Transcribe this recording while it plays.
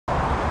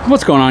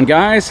What's going on,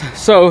 guys?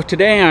 So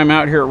today I'm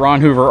out here at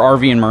Ron Hoover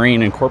RV and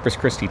Marine in Corpus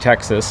Christi,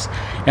 Texas,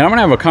 and I'm gonna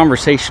have a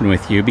conversation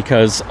with you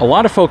because a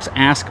lot of folks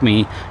ask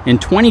me in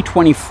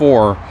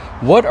 2024,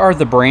 what are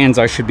the brands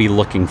I should be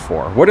looking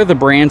for? What are the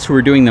brands who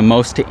are doing the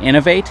most to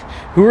innovate?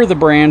 Who are the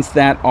brands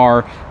that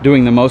are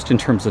doing the most in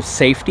terms of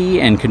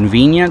safety and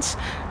convenience,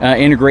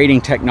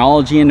 integrating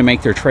technology in to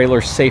make their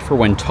trailers safer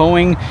when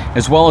towing,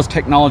 as well as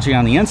technology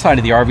on the inside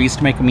of the RVs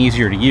to make them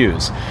easier to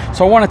use?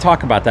 So I want to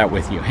talk about that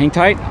with you. Hang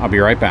tight, I'll be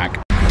right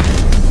back.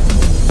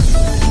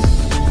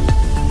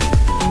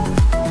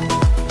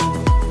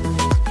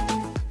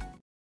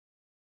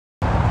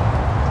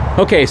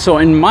 Okay, so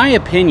in my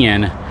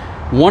opinion,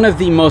 one of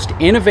the most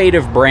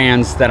innovative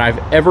brands that I've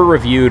ever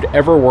reviewed,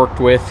 ever worked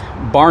with,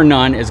 bar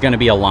none, is going to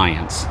be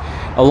Alliance.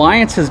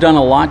 Alliance has done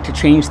a lot to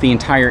change the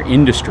entire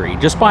industry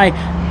just by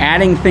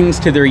adding things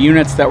to their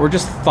units that were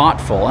just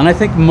thoughtful. And I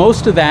think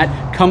most of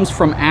that comes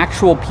from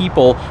actual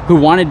people who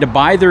wanted to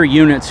buy their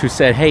units who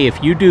said, hey,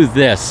 if you do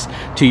this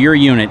to your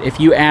unit, if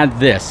you add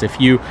this, if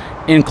you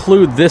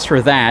include this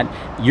or that,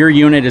 your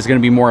unit is going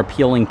to be more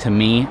appealing to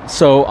me.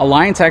 So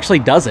Alliance actually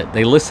does it.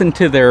 They listen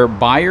to their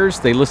buyers,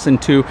 they listen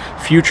to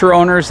future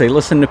owners, they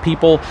listen to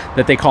people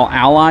that they call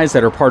allies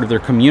that are part of their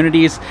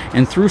communities,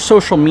 and through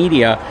social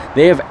media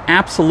they have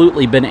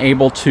absolutely been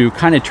able to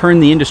kind of turn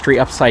the industry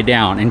upside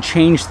down and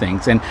change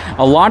things. And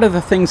a lot of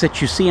the things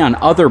that you see on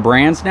other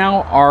brands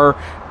now are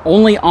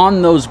only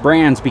on those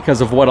brands because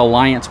of what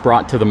Alliance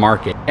brought to the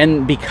market.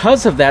 And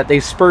because of that,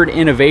 they've spurred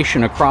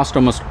innovation across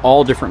almost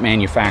all different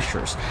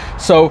manufacturers.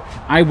 So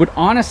I would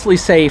honestly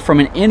say from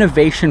an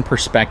innovation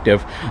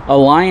perspective,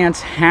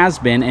 Alliance has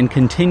been and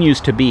continues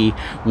to be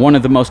one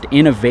of the most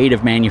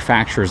innovative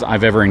manufacturers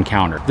I've ever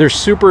encountered. They're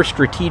super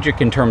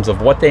strategic in terms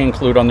of what they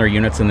include on their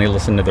units, and they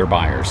listen to their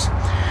buyers.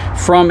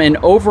 From an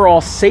overall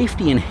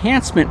safety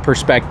enhancement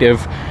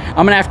perspective,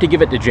 I'm gonna have to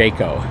give it to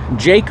Jayco.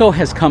 Jayco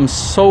has come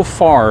so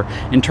far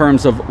in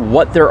terms of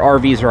what their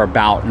RVs are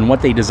about and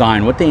what they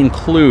design, what they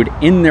include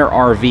in their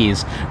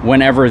RVs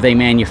whenever they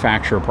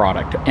manufacture a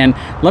product. And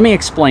let me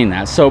explain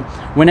that. So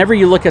whenever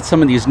you look at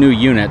some of these new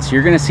units,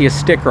 you're gonna see a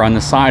sticker on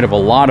the side of a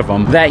lot of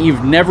them that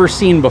you've never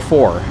seen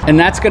before. And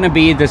that's gonna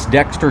be this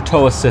Dexter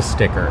Tow Assist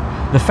sticker.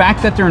 The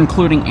fact that they're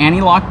including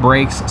anti-lock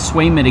brakes,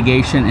 sway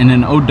mitigation, and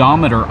an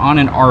odometer on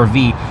an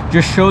RV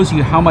just shows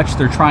you how much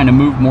they're trying to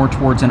move more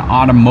towards an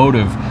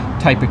automotive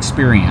type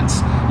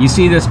experience. You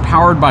see this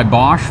powered by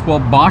Bosch. Well,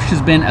 Bosch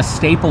has been a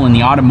staple in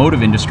the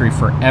automotive industry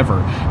forever,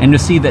 and to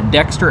see that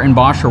Dexter and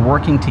Bosch are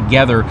working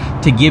together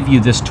to give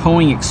you this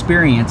towing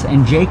experience,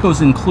 and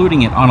Jayco's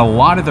including it on a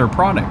lot of their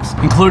products,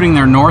 including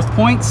their North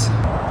Points,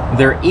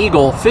 their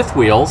Eagle fifth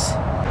wheels,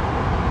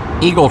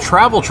 Eagle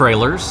travel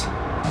trailers,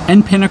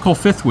 and Pinnacle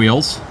fifth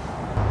wheels.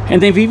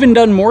 And they've even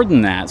done more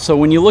than that. So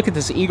when you look at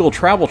this Eagle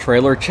travel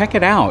trailer, check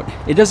it out.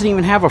 It doesn't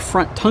even have a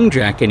front tongue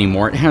jack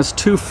anymore. It has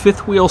two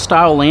fifth wheel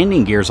style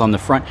landing gears on the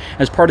front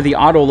as part of the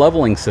auto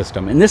leveling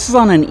system. And this is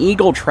on an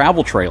Eagle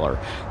travel trailer.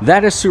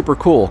 That is super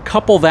cool.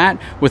 Couple that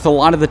with a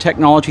lot of the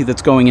technology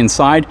that's going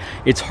inside.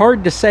 It's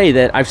hard to say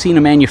that I've seen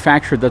a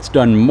manufacturer that's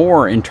done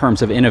more in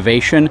terms of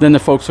innovation than the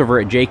folks over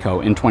at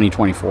Jayco in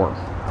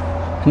 2024.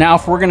 Now,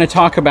 if we're going to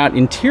talk about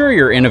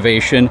interior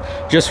innovation,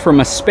 just from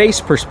a space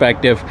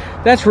perspective,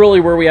 that's really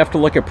where we have to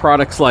look at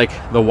products like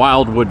the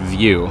Wildwood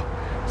View.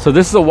 So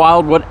this is a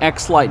Wildwood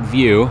X-Lite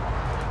View.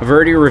 I've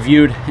already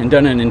reviewed and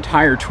done an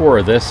entire tour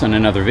of this in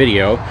another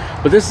video,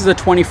 but this is a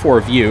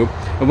 24 View.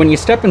 And when you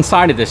step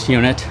inside of this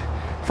unit,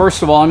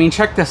 first of all, I mean,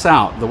 check this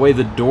out, the way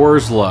the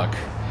doors look.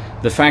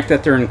 The fact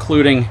that they're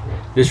including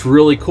this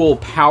really cool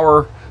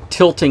power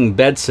tilting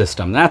bed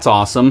system. That's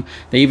awesome.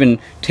 They even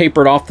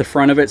tapered off the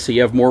front of it so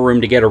you have more room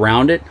to get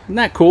around it. Isn't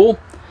that cool?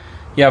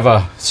 You have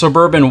a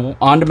Suburban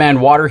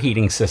on-demand water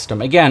heating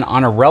system, again,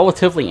 on a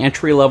relatively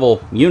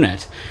entry-level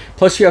unit.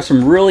 Plus you have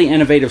some really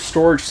innovative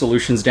storage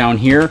solutions down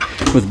here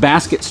with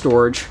basket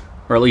storage,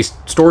 or at least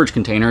storage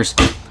containers,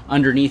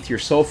 underneath your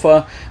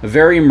sofa. A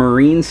very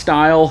marine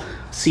style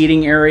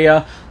seating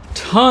area.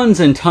 Tons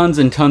and tons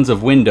and tons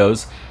of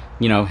windows,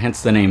 you know,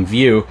 hence the name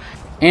View.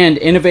 And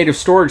innovative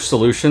storage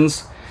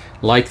solutions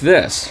like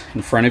this.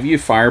 In front of you,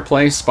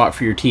 fireplace, spot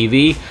for your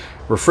TV,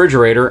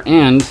 refrigerator,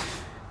 and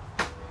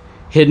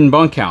hidden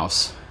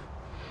bunkhouse.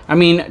 I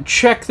mean,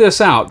 check this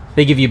out.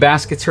 They give you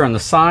baskets here on the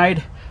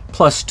side,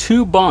 plus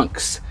two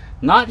bunks.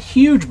 Not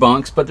huge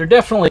bunks, but they're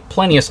definitely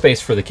plenty of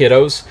space for the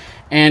kiddos.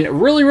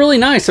 And really, really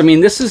nice. I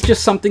mean, this is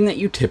just something that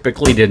you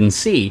typically didn't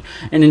see.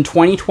 And in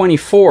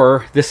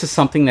 2024, this is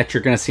something that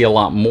you're going to see a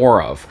lot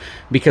more of,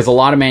 because a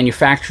lot of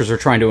manufacturers are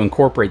trying to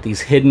incorporate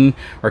these hidden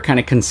or kind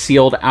of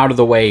concealed out of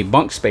the way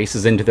bunk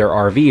spaces into their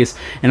RVs.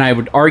 And I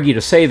would argue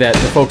to say that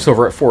the folks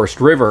over at Forest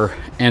River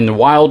and the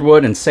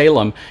Wildwood and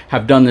Salem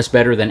have done this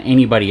better than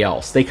anybody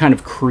else. They kind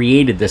of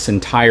created this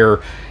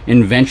entire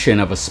invention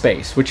of a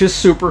space, which is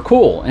super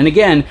cool. And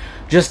again,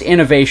 just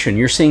innovation.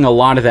 You're seeing a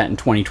lot of that in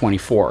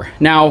 2024.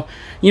 Now,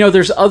 you know,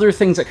 there's other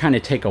things that kind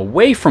of take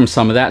away from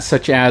some of that,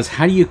 such as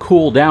how do you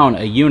cool down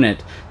a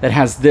unit that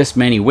has this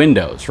many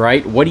windows,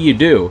 right? What do you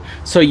do?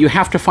 So you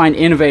have to find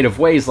innovative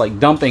ways like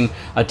dumping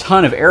a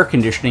ton of air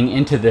conditioning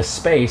into this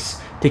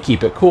space to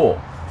keep it cool.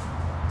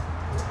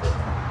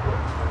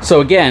 So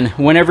again,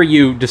 whenever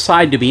you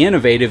decide to be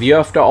innovative, you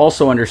have to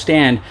also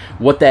understand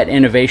what that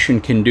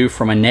innovation can do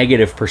from a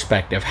negative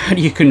perspective. How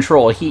do you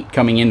control heat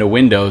coming into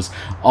windows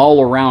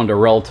all around a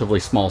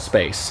relatively small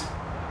space?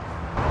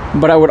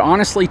 But I would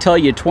honestly tell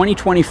you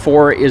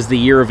 2024 is the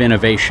year of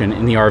innovation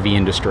in the RV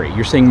industry.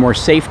 You're seeing more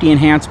safety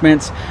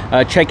enhancements.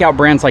 Check out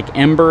brands like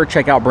Ember,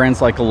 check out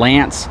brands like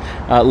Lance.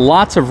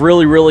 Lots of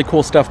really, really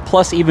cool stuff,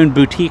 plus even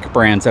boutique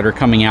brands that are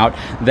coming out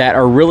that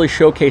are really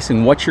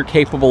showcasing what you're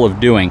capable of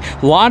doing.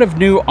 A lot of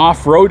new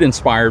off-road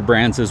inspired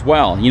brands as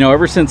well. You know,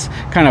 ever since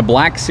kind of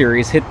Black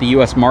Series hit the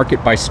US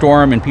market by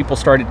storm and people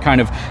started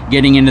kind of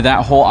getting into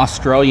that whole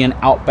Australian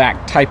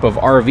outback type of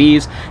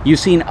RVs, you've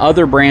seen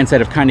other brands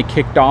that have kind of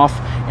kicked off,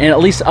 and at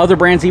least other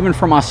brands even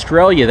from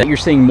Australia that you're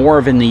seeing more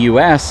of in the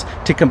US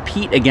to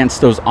compete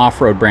against those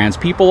off-road brands.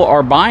 People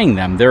are buying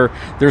them.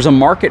 There's a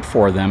market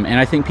for them, and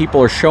I think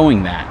people are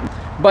showing that.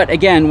 But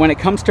again, when it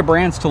comes to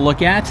brands to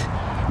look at,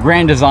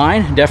 Grand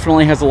Design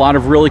definitely has a lot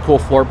of really cool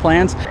floor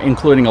plans,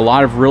 including a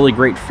lot of really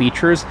great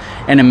features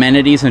and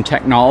amenities and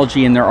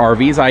technology in their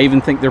RVs. I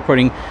even think they're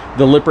putting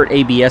the Lippert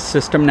ABS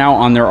system now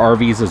on their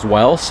RVs as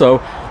well.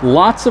 So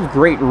lots of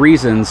great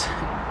reasons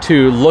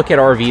to look at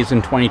RVs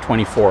in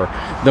 2024.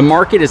 The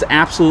market is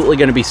absolutely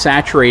going to be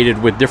saturated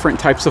with different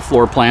types of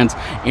floor plans,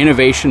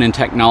 innovation and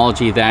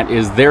technology that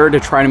is there to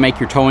try to make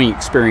your towing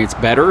experience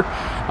better.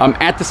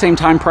 At the same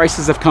time,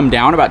 prices have come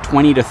down about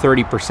 20 to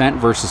 30%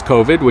 versus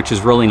COVID, which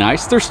is really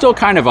nice. They're still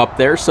kind of up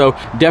there, so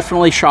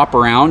definitely shop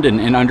around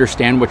and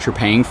understand what you're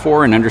paying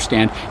for and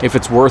understand if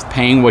it's worth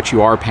paying what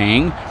you are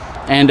paying.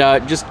 And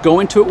just go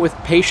into it with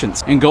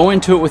patience and go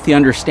into it with the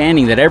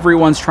understanding that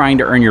everyone's trying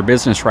to earn your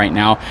business right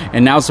now,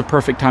 and now's the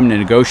perfect time to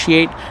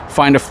negotiate.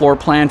 Find a floor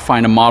plan,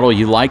 find a model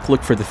you like,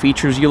 look for the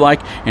features you like,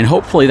 and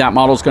hopefully that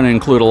model is going to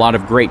include a lot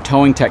of great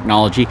towing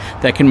technology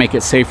that can make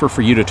it safer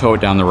for you to tow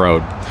it down the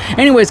road.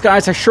 Anyways,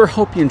 guys, I sure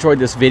hope you enjoyed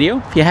this video.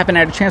 If you haven't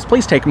had a chance,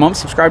 please take a moment,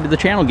 subscribe to the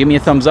channel, give me a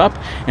thumbs up,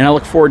 and I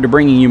look forward to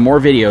bringing you more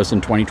videos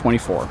in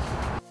 2024.